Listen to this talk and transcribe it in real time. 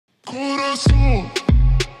What's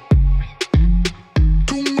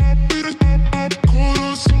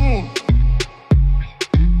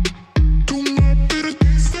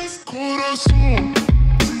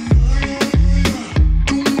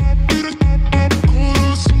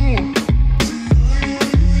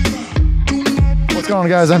going on,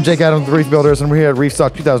 guys? I'm Jake Adams with Reef Builders, and we're here at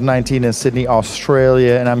ReefStock 2019 in Sydney,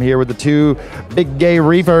 Australia, and I'm here with the two big gay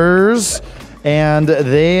reefers, and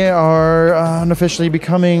they are unofficially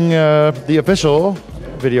becoming the official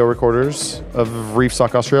video recorders of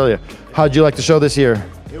ReefStock Australia. How'd you like the show this year?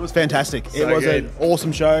 It was fantastic. It was an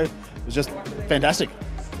awesome show. It was just fantastic.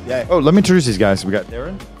 Yeah. Oh, let me introduce these guys. We got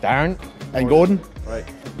Darren and Gordon. Right.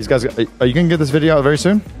 These guys, are you going to get this video out very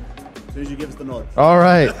soon? As soon as you give us the nod. All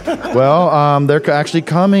right. Well, they're actually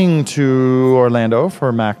coming to Orlando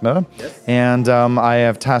for MACNA, yes. And I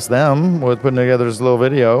have tasked them with putting together this little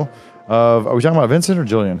video of, are we talking about Vincent or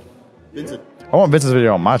Julian? Vincent. I want Vincent's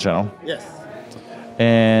video on my channel. Yes.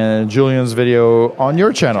 And Julian's video on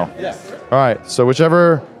your channel. Yes. All right. So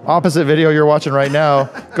whichever opposite video you're watching right now,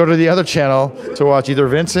 go to the other channel to watch either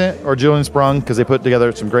Vincent or Julian Sprung, because they put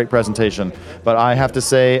together some great presentation. But I have to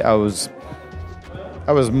say, I was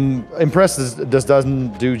impressed. This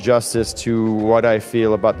doesn't do justice to what I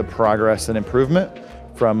feel about the progress and improvement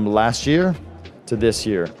from last year to this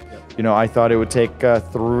year. Yep. You know, I thought it would take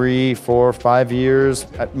 3, 4, 5 years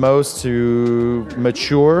at most to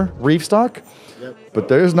mature ReefStock. Yep. But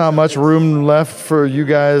there's not much room left for you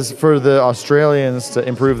guys, for the Australians, to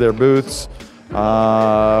improve their booths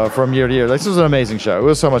from year to year. This was an amazing show. It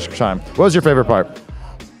was so much time. What was your favorite part?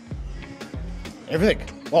 Everything.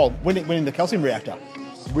 Well, winning the calcium reactor.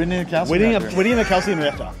 Winning the calcium reactor. Winning the calcium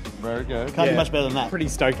reactor. Very good. Can't be much better than that. Pretty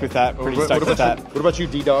stoked with that. What about you,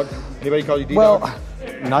 D-Dog? Anybody call you D-Dog? Well,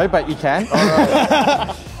 no, but you can. All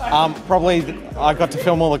right. Probably I got to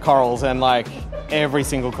film all the corals, and like every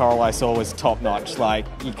single coral I saw was top notch. Like,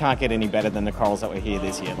 you can't get any better than the corals that were here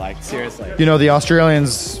this year. Like, seriously. You know, the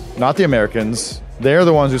Australians, not the Americans, they're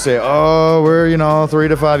the ones who say, oh, we're, 3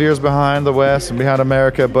 to 5 years behind the West and behind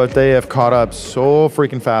America, but they have caught up so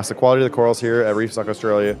freaking fast. The quality of the corals here at ReefStock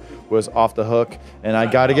Australia was off the hook, and I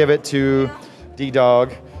got to give it to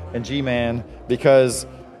D-Dog and G-Man, because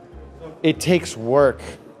it takes work.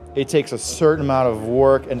 It takes a certain amount of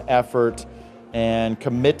work and effort and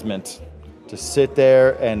commitment to sit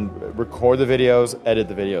there and record the videos, edit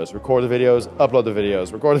the videos, record the videos, upload the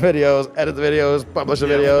videos, record the videos, edit the videos, publish the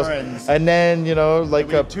videos, and then, like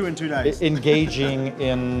 2 in 2 days. engaging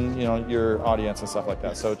in, your audience and stuff like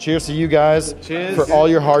that. So cheers to you guys. Cheers. For all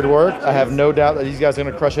your hard work. I have no doubt that these guys are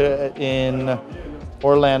going to crush it in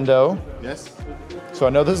Orlando. Yes. So I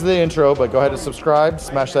know this is the intro, but go ahead and subscribe,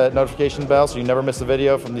 smash that notification bell so you never miss a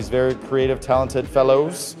video from these very creative, talented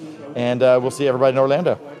fellows. And we'll see everybody in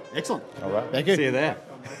Orlando. Excellent. All right. Thank you. See you there.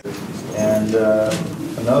 And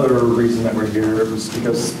another reason that we're here was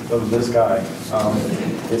because of this guy.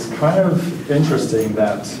 It's kind of interesting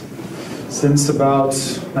that since about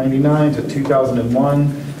 99 to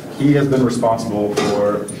 2001, he has been responsible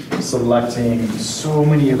for selecting so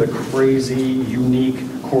many of the crazy, unique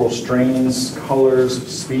coral strains, colors,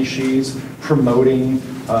 species, promoting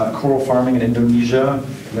coral farming in Indonesia.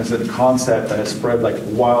 And it's a concept that has spread like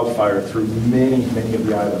wildfire through many, many of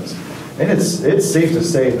the islands. And it's safe to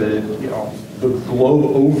say that, the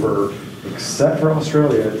globe over, except for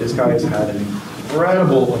Australia, this guy has had an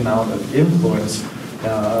incredible amount of influence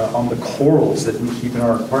on the corals that we keep in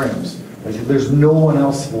our aquariums. Like, there's no one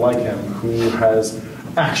else like him who has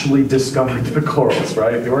actually discovered the corals,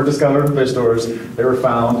 right? They weren't discovered in fish stores. They were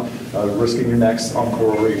found risking your necks on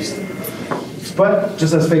coral reefs. But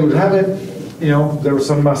just as fate would have it, there were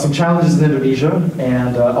some challenges in Indonesia,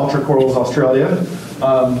 and Ultra Corals Australia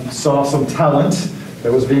saw some talent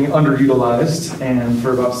that was being underutilized, and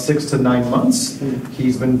for about 6 to 9 months,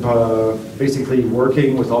 he's been basically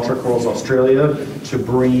working with Ultra Corals Australia to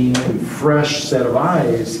bring a fresh set of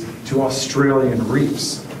eyes to Australian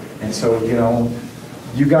reefs. And so,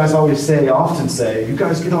 you guys often say, you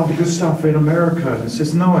guys get all the good stuff in America. And it's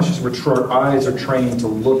just, no, it's just our eyes are trained to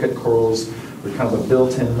look at corals with kind of a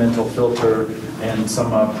built-in mental filter and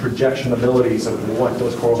some projection abilities of what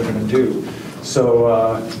those corals are going to do. So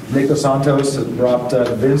Nico Santos has brought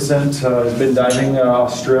Vincent, has been diving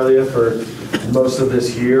Australia for most of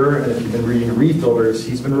this year, and if you've been reading Reef Builders,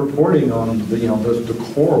 he's been reporting on the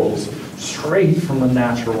corals straight from the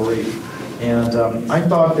natural reef. And I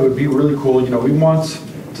thought it would be really cool. We want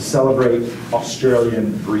to celebrate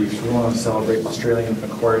Australian reefs. We want to celebrate Australian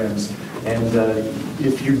aquariums. And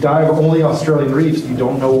if you dive only Australian reefs, you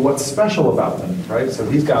don't know what's special about them, right? So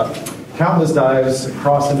he's got countless dives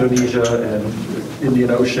across Indonesia and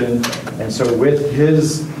Indian Ocean. And so with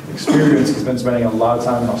his experience, he's been spending a lot of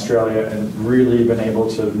time in Australia and really been able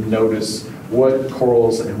to notice what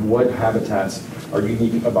corals and what habitats are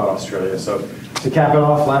unique about Australia. So to cap it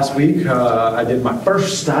off, last week I did my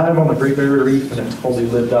first dive on the Great Barrier Reef, and it totally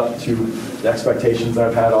lived up to the expectations that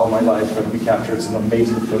I've had all my life, and we captured some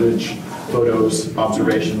amazing footage, photos,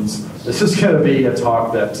 observations. This is going to be a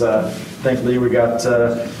talk that thankfully we got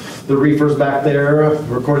the reefers back there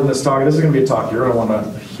recording this talk. This is going to be a talk you're going to want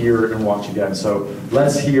to hear and watch again. So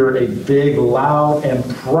let's hear a big, loud, and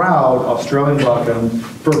proud Australian welcome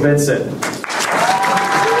for Vincent.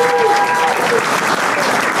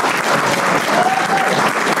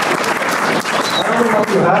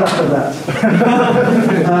 After that.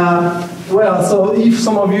 Well, so if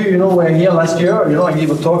some of you, were here last year, I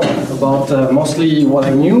gave a talk about mostly what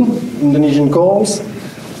I knew, Indonesian corals,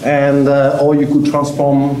 and how you could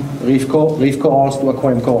transform reef corals to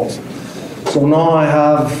aquarium corals. So now I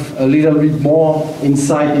have a little bit more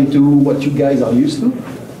insight into what you guys are used to.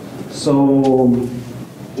 So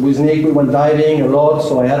with Nick, we went diving a lot,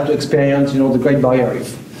 so I had to experience, the Great Barrier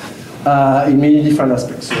Reef in many different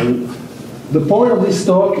aspects. So, the point of this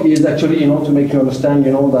talk is actually, to make you understand,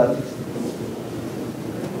 that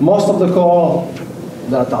most of the coral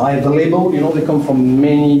that I have labeled, they come from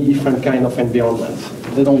many different kind of environments.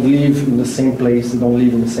 They don't live in the same place. They don't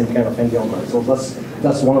live in the same kind of environment. So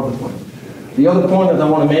that's one of the points. The other point that I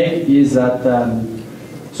want to make is that,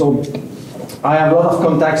 so I have a lot of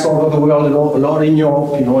contacts all over the world, a lot in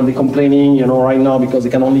Europe, and they're complaining, right now because they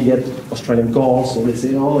can only get Australian corals. So they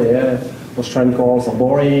say, oh yeah, Australian corals are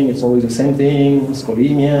boring, it's always the same thing,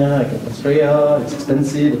 scolemia, like in Australia, it's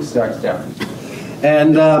expensive, etc.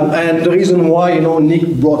 And the reason why,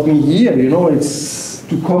 Nick brought me here, it's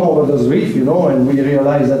to come over this reef, and we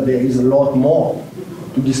realize that there is a lot more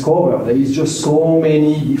to discover. There is just so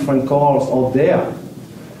many different corals out there.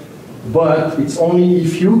 But it's only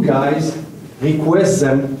if you guys request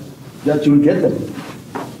them that you'll get them.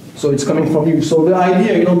 So it's coming from you. So the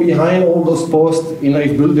idea, behind all those posts in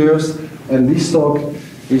Reef Builders and this talk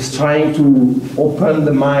is trying to open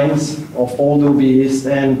the minds of all the hobbyists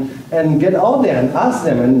and get out there and ask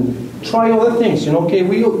them and try other things. Okay,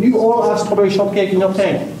 you all have strawberry shortcake in your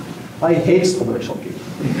tank. I hate strawberry shortcake.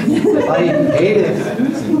 I hate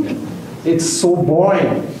it. It's so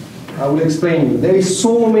boring. I will explain. There is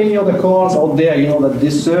so many other corals out there, that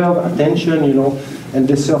deserve attention, and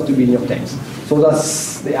deserve to be in your tanks. So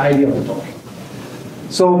that's the idea of the talk.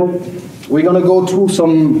 So we're gonna go through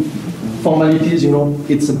some formalities.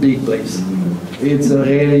 It's a big place. It's a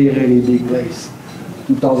really, really big place.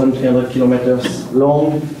 2,300 kilometers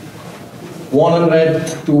long,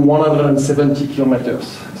 100 to 170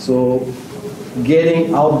 kilometers. So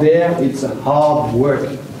getting out there, it's a hard work.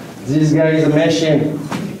 This guy is a machine.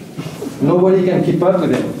 Nobody can keep up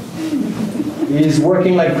with him. He's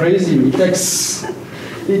working like crazy.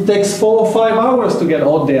 It takes 4 or 5 hours to get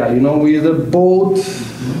out there, with a boat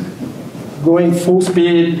going full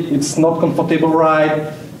speed. It's not comfortable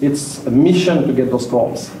ride. It's a mission to get those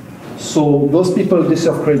calls. So those people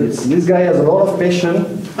deserve credits. This guy has a lot of passion.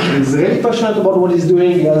 He's really passionate about what he's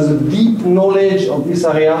doing. He has a deep knowledge of this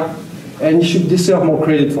area, and he should deserve more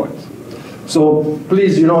credit for it. So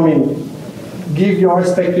please, give your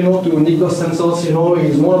respect, to Nick Dos Santos. He's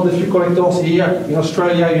one of the few collectors here in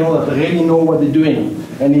Australia, that really know what they're doing.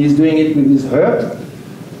 And he's doing it with his heart,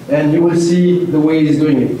 and you will see the way he's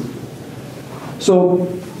doing it. So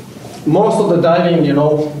most of the diving,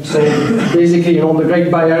 so basically, the Great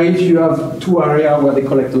Barrier Reef, you have 2 areas where they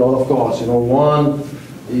collect a lot of corals. One,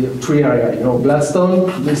 3 areas.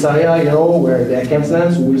 Gladstone, this area, where there are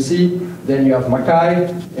campstands, we will see. Then you have Mackay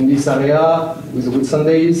in this area with the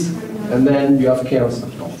Whitsundays, and then you have Cairns.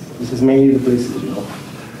 This is mainly the places,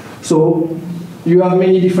 So you have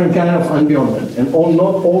many different kind of environment, and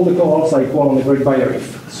not all the corals are equal on the Great Barrier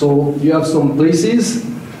Reef. So you have some places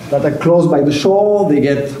that are close by the shore. They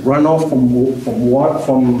get runoff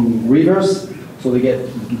from rivers, so they get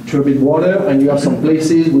turbid water, and you have some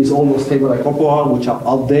places with all those stable acropora which are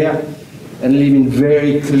out there and live in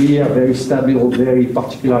very clear, very stable, very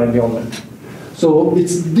particular environment. So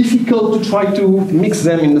it's difficult to try to mix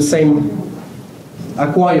them in the same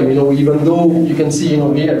aquarium, even though you can see,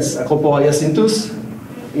 here it's Acropora hyacinthus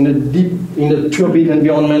in a turbid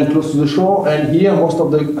environment close to the shore, and here most of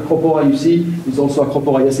the Acropora you see is also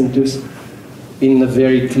Acropora hyacinthus in a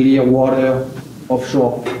very clear water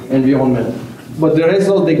offshore environment. But the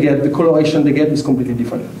result they get, the coloration they get is completely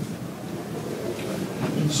different.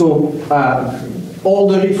 So all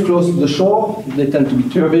the reef close to the shore, they tend to be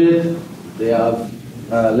turbid. They have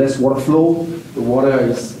less water flow. The water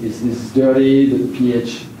is dirty. The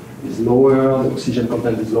pH is lower. The oxygen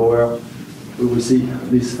content is lower. we will see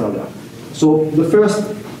this further. So the first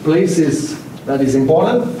places that is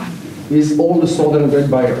important is all the southern Great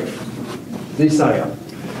Barrier Reef. This area.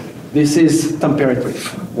 This is temperate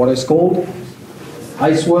reef. What is cold?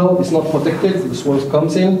 Ice swell is not protected. The swell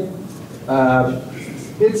comes in.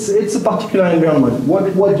 It's a particular environment.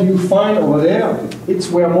 What do you find over there? It's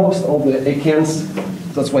where most of the achenes,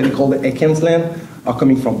 that's why they call the achenes land, are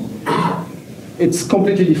coming from. It's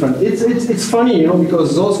completely different. It's funny, you know,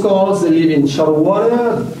 because those corals, they live in shallow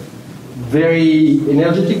water, very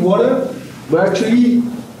energetic water, but actually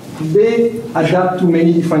they adapt to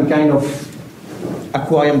many different kind of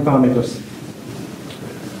aquarium parameters.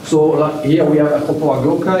 So like here we have Acropora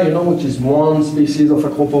glauca, you know, which is one species of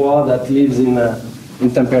Acropora that lives in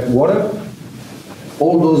temperate water.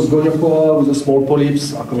 All those goniopora with the small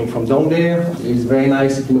polyps are coming from down there. There is very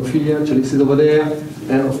nice Echinophilia, Chalias over there,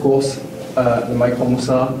 and of course the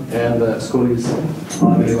Micromussa and Scolis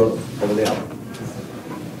are available over there.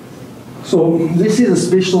 So this is a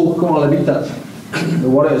special coral habitat. The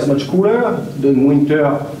water is much cooler. During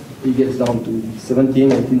winter it gets down to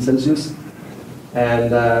 17, 18 Celsius. And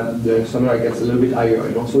during summer it gets a little bit higher,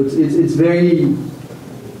 you know. So it's very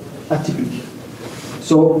atypical.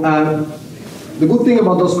 So the good thing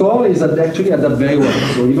about those corals is that they actually adapt very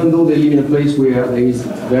well. So even though they live in a place where there is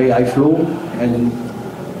very high flow and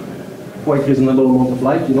quite reasonable amount of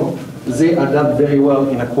light, you know, they adapt very well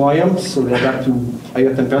in aquariums. So they adapt to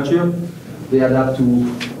higher temperature. They adapt to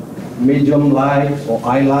medium light or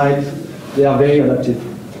high light. They are very adaptive.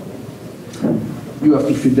 You have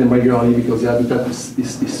to feed them regularly because the habitat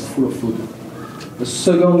is full of food. The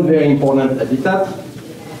second very important habitat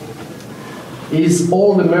is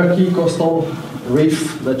all the murky coastal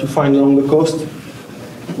reef that you find along the coast,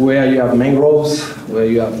 where you have mangroves, where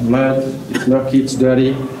you have mud, it's murky, it's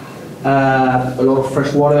dirty, a lot of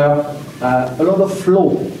fresh water, a lot of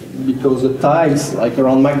flow, because the tides, like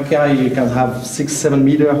around Mackay, you can have 6-7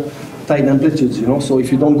 meter tide amplitudes, you know, so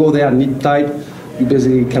if you don't go there at mid-tide, you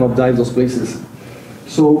basically cannot dive those places.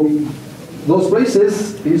 So those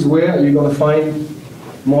places is where you're going to find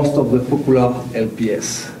most of the popular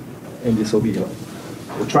LPS in this hobby.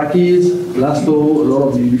 The tracheids, blasto, a lot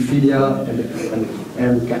of the Euphilia,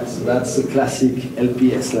 and the cats. That's a classic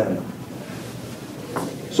LPS land.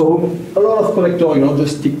 So a lot of collectors, you know,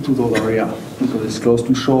 just stick to those areas because it's close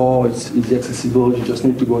to shore, it's easy accessible. You just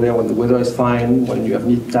need to go there when the weather is fine, when you have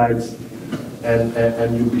mid tides,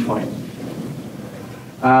 and you'll be fine.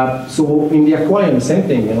 So in the aquarium, same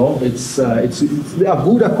thing, you know, they are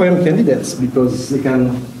good aquarium candidates because they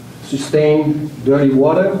can sustain dirty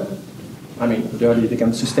water. I mean, dirty, they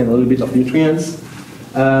can sustain a little bit of nutrients.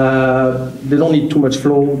 They don't need too much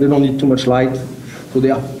flow, they don't need too much light, so they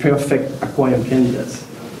are perfect aquarium candidates.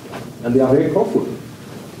 And they are very colorful.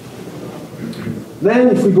 Then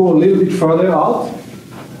if we go a little bit further out,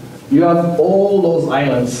 you have all those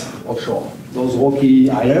islands offshore, those rocky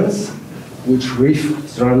islands, which reef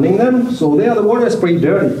surrounding them. So there the water is pretty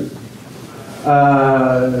dirty.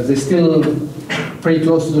 They're still pretty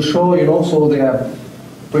close to the shore, you know, so they have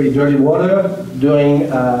pretty dirty water. During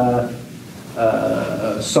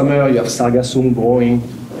summer, you have sargassum growing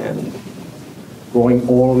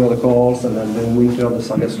all over the corals, and then winter, the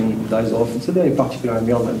sargassum dies off. It's a very particular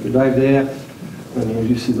environment. You dive there, and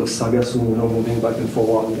you see those sargassum, you know, moving back and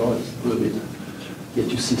forward, you know, it's a little bit, get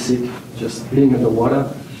you seasick, just being in the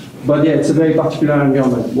water. But yeah, it's a very particular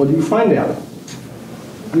environment. What do you find there?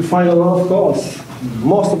 You find a lot of corals.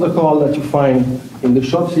 Most of the coral that you find in the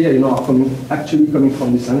shops here, you know, are actually coming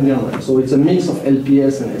from this environment. So it's a mix of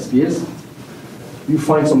LPS and SPS. You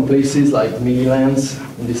find some places like mealylands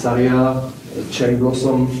in this area, cherry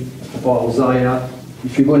blossom, Rosaria.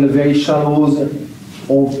 If you go in the very shallows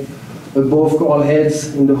or above coral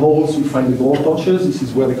heads in the holes, you find the gold torches. This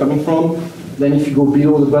is where they're coming from. Then if you go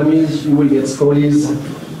below the bummies, you will get scolis,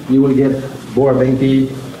 you will get boa benki,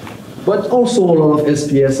 but also a lot of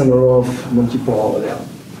SPS and a lot of Montipora over there.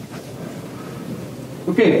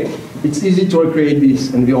 Okay, it's easy to recreate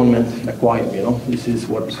this environment in aquarium, you know. This is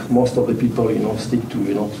what most of the people, you know, stick to,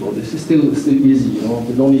 you know. So this is still easy, you know.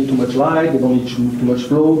 They don't need too much light, they don't need too much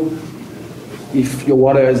flow. If your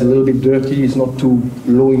water is a little bit dirty, it's not too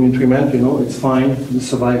low in nutriment, you know, it's fine, you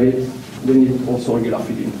survive it. They need also regular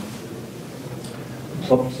feeding.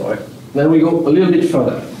 Oh, sorry. Then we go a little bit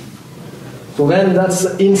further. So then that's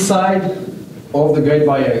inside of the Great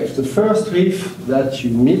Barrier Reef. The first reef that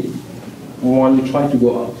you meet when you try to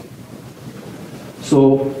go out.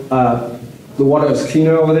 So the water is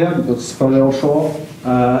cleaner over there because it's further offshore.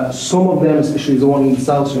 Some of them, especially the one in the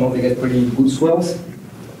south, you know, they get pretty good swells.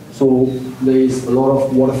 So there is a lot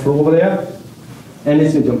of water flow over there. And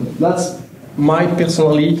it's medium. That's my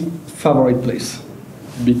personally favorite place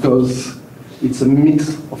because it's a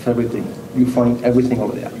mix of everything. You find everything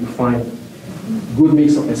over there. You find good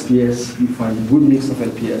mix of SPS, you find good mix of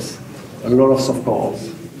LPS, a lot of soft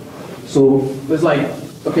corals. So it's like,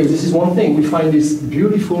 okay, this is one thing. We find this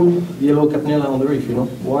beautiful yellow Capnella on the reef, you know.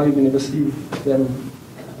 Why we never see them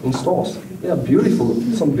in stores? They are beautiful.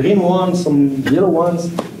 Some green ones, some yellow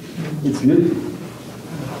ones. It's beautiful.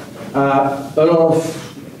 A lot of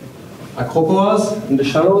acroporas in the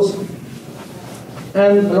shallows,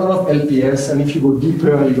 and a lot of LPS. And if you go deeper,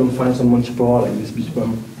 you're going to find some Montipora like this beach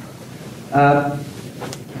bum.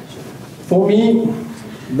 For me,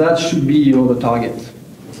 that should be, you know, the target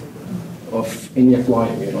of any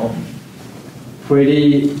aquarium, you know.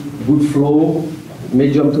 Pretty good flow,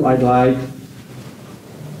 medium to high light,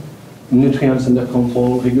 nutrients under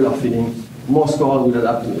control, regular feeding. Most coral will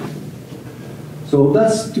adapt to it. So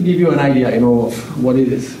that's to give you an idea, you know, of what it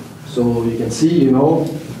is. So you can see, you know,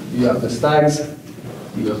 you have the stags,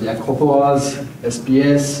 you have the acroporas,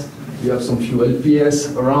 SPS, you have some few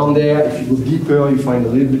LPS around there. If you go deeper, you find a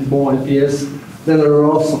little bit more LPS, then a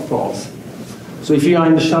lot of soft corals. So if you are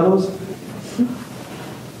in the shallows,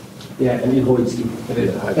 yeah, and it holds too.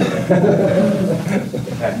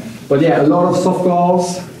 But yeah, a lot of soft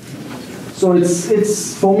corals. So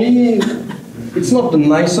it's for me, it's not the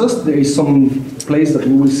nicest. There is some place that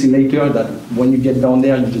you will see later that when you get down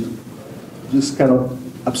there, you just kind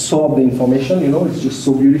of absorb the information, you know, it's just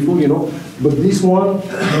so beautiful, you know. But this one,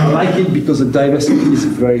 I like it because the diversity is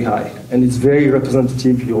very high and it's very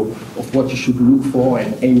representative, you know, of what you should look for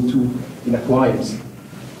and aim to in aquariums.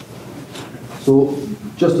 So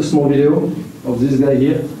just a small video of this guy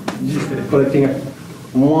here, collecting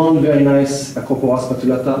one very nice Acropora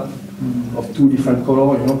spatulata of two different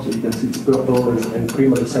colors, you know, so you can see it's purple and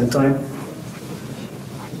cream at the same time.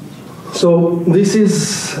 So this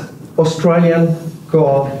is Australian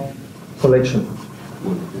coral collection.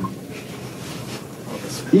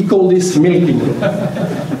 He called this milking.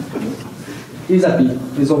 He's happy.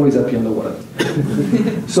 He's always happy in the water.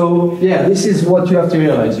 So yeah, this is what you have to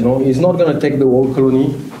realize. You know, he's not going to take the whole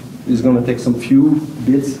colony. He's going to take some few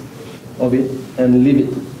bits of it and leave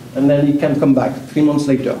it, and then he can come back 3 months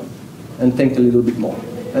later and take a little bit more,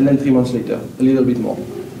 and then 3 months later a little bit more,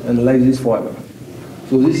 and like this forever.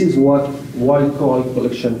 So this is what wild coral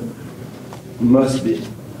collection must be.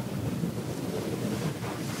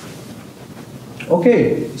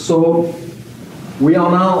 Okay, so we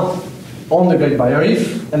are now on the Great Barrier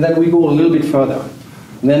Reef, and then we go a little bit further.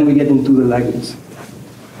 Then we get into the lagoons.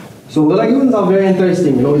 So the lagoons are very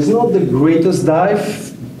interesting. You know, it's not the greatest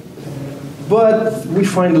dive, but we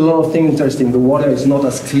find a lot of things interesting. The water is not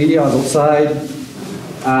as clear as outside.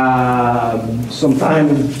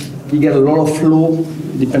 Sometimes you get a lot of flow,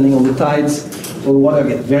 depending on the tides. So the water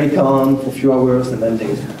gets very calm for a few hours, and then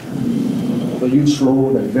there's a huge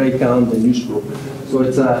flow, then very calm, then huge flow. So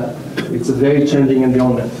it's a very changing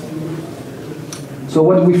environment. So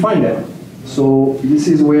what do we find there? So this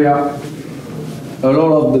is where a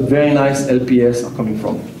lot of the very nice LPS are coming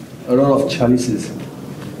from. A lot of chalices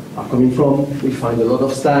are coming from. We find a lot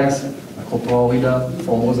of stags, Acropora,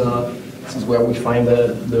 Formosa. This is where we find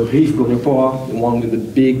the Reef Goniopora, the one with the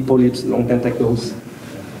big polyps, long tentacles,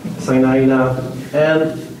 Sinarina,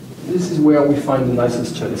 and this is where we find the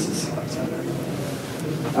nicest chalices.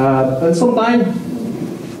 And sometimes,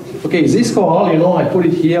 okay, this coral, you know, I put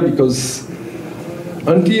it here because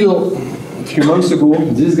until a few months ago,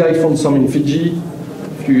 this guy found some in Fiji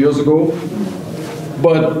a few years ago,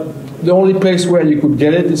 but the only place where you could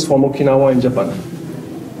get it is from Okinawa in Japan,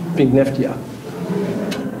 pink Neftia.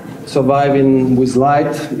 Surviving with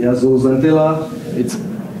light, he has those antennae, it's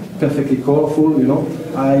perfectly colorful, you know.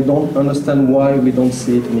 I don't understand why we don't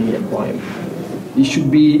see it in any aquarium. It should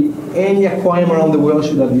be, any aquarium around the world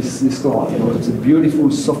should have this coral, you know. It's a beautiful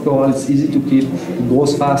soft coral, it's easy to keep, it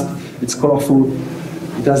grows fast, it's colorful.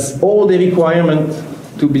 It has all the requirements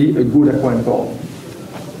to be a good aquarium coral.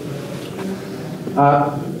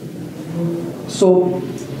 So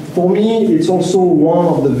for me, it's also one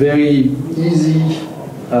of the very easy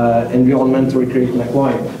environment to recreate an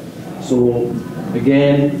aquarium. So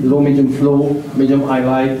again, low medium flow, medium high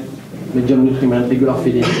light, medium nutriment, regular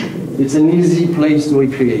feeding. It's an easy place to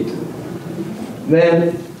recreate.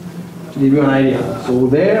 Then, to give you an idea, so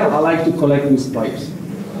there I like to collect with pipes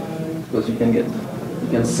because you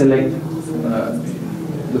can select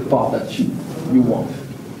the part that you want.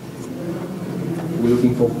 We're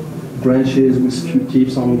looking for branches with few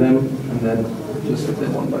tips on them, and then just set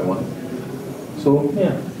them one by one. So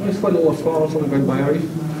yeah, there's quite a lot of corals on the Great Barrier Reef.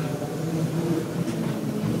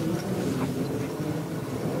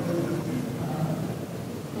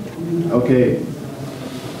 Okay,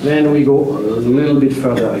 Then we go a little bit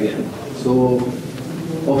further again. So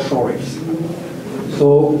offshore reefs.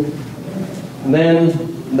 So then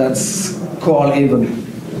that's coral haven.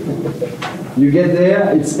 You get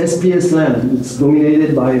there, it's SPS land. It's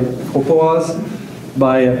dominated by coporas,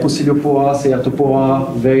 by Posiliopora,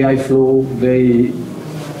 Ceratopora, very high flow, very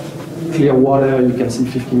clear water. You can see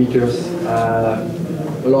 50 meters,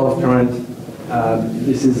 a lot of current.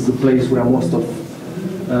 This is the place where most of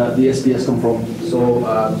the SPS come from. So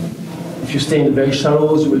if you stay in the very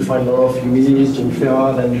shallows, you will find a lot of Humilis,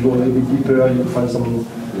 Genifera. Then you go a little bit deeper, you will find some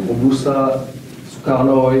Robusta,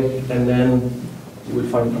 Sucarnoi, and then you will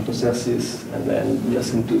find Anthocercis, and then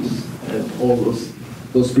Hyacinthus, and all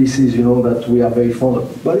those species, you know, that we are very fond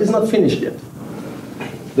of. But it's not finished yet.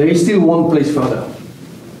 There is still one place further.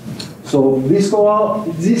 So this coral,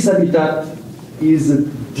 this habitat is a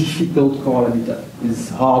difficult coral habitat. It's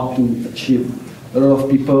hard to achieve. A lot of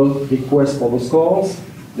people request for those corals.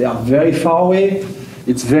 They are very far away.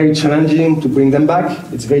 It's very challenging to bring them back.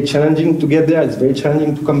 It's very challenging to get there. It's very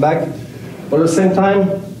challenging to come back. But at the same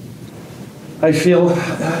time, I feel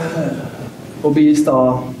hobbyists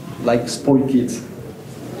are like spoiled kids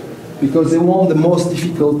because they want the most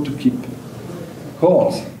difficult to keep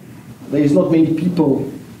corals. There is not many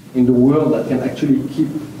people in the world that can actually keep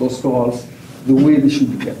those corals the way they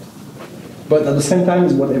should be kept. But at the same time,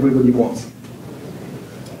 it's what everybody wants.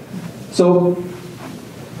 So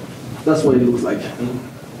that's what it looks like.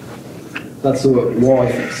 That's a war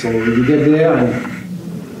effect. So you get there,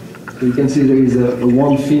 and you can see there is a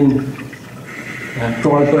one fin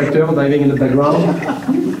coral collector diving in the background.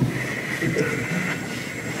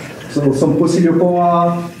 So some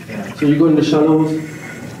Posiliopora. So you go in the shallows.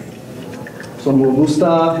 Some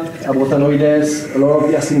Robusta, Abrotanoides, a lot of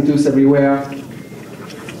Hyacinthus everywhere.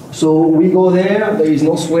 So we go there. There is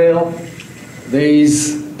no swell. There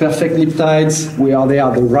is perfect lip tides. We are there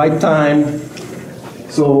at the right time.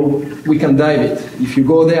 So we can dive it. If you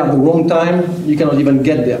go there at the wrong time, you cannot even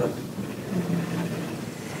get there.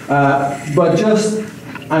 But just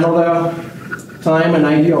another time, an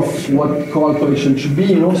idea of what coral collection should be,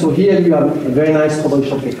 you know. So here you have a very nice strawberry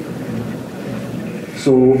shortcake.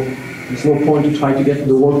 So there's no point to try to get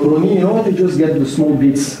the whole colony, you know. You just get the small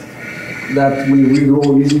bits that will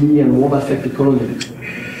regrow easily and won't affect the colony.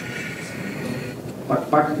 Pack,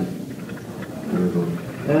 pack,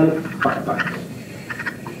 and pack, pack.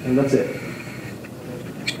 And that's it.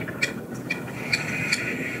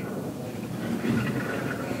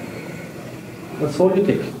 That's all you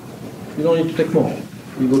take. You don't need to take more.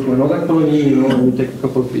 You go to another colony, you know, and you take a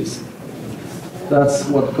couple of pieces. That's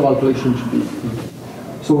what coral collection should be.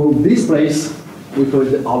 So this place, we call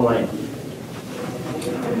it the outline.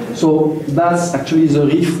 So that's actually the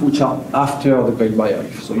reef which are after the Great Barrier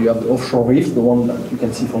Reef. So you have the offshore reef, the one that you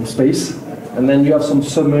can see from space, and then you have some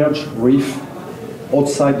submerged reef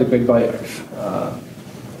outside the Great Barrier Reef,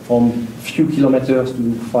 from few kilometers to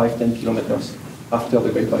 5-10 kilometers after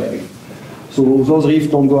the Great Barrier Reef. So those reefs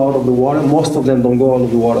don't go out of the water. Most of them don't go out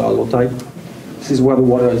of the water at low tide. This is where the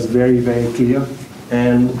water is very, very clear,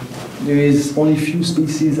 and there is only few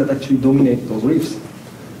species that actually dominate those reefs.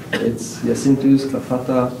 It's Hyacinthus,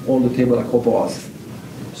 Clafata, all the table acroporas.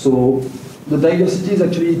 So the diversity is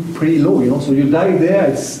actually pretty low, you know. So you dive there,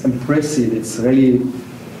 it's impressive. It's really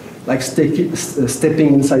like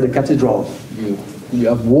stepping inside a cathedral. You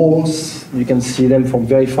have walls, you can see them from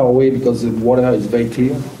very far away because the water is very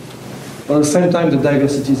clear. But at the same time, the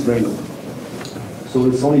diversity is very low. So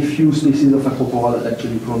it's only few species of acropora that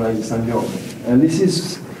actually colonize this environment. And this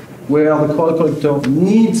is where the coral collector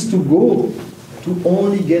needs to go to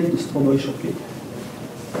only get the strawberry shortcake.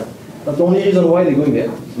 That's the only reason why they're going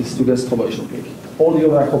there, is to get strawberry shortcake. All the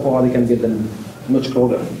other acropora, they can get them much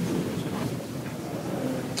closer.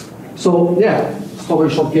 So yeah, strawberry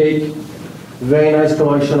shortcake, very nice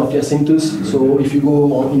coloration of Hyacinthus. So if you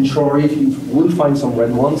go on inshore reef, you will find some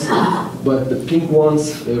red ones, but the pink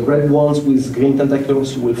ones, the red ones with green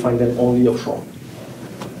tentacles, you will find them only offshore.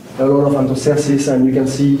 A lot of Anthocercis, and you can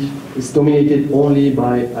see it's dominated only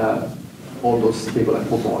by all those stable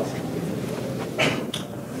acroporas.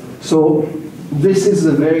 So this is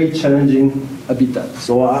a very challenging habitat.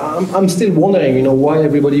 So I'm still wondering, you know, why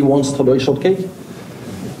everybody wants strawberry shortcake.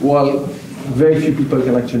 Well, very few people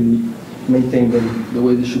can actually maintain them the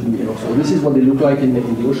way they should be. You know. So this is what they look like in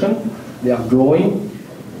the ocean. They are glowing.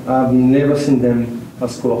 I've never seen them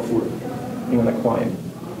as colorful in an aquarium.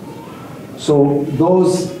 So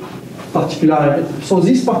those particular, so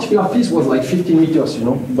this particular piece was like 15 meters, you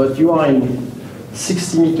know, but you are in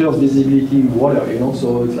 60 meters visibility water, you know,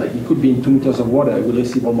 so it's like it could be in 2 meters of water, it will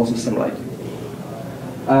receive almost the same light.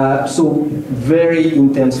 So very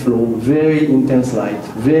intense flow, very intense light,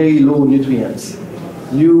 very low nutrients.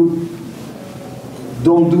 You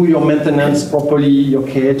don't do your maintenance properly, your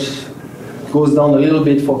cage goes down a little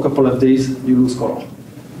bit for a couple of days, you lose color.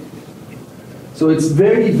 So it's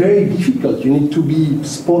very, very difficult. You need to be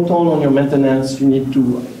spot on your maintenance. You need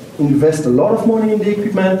to invest a lot of money in the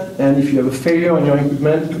equipment, and if you have a failure on your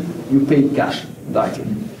equipment, you pay cash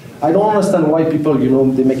directly. I don't understand why people,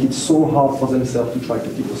 they make it so hard for themselves to try to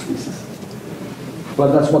keep the species.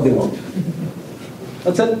 But that's what they want.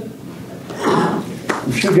 That's it.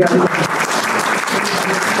 If you get it.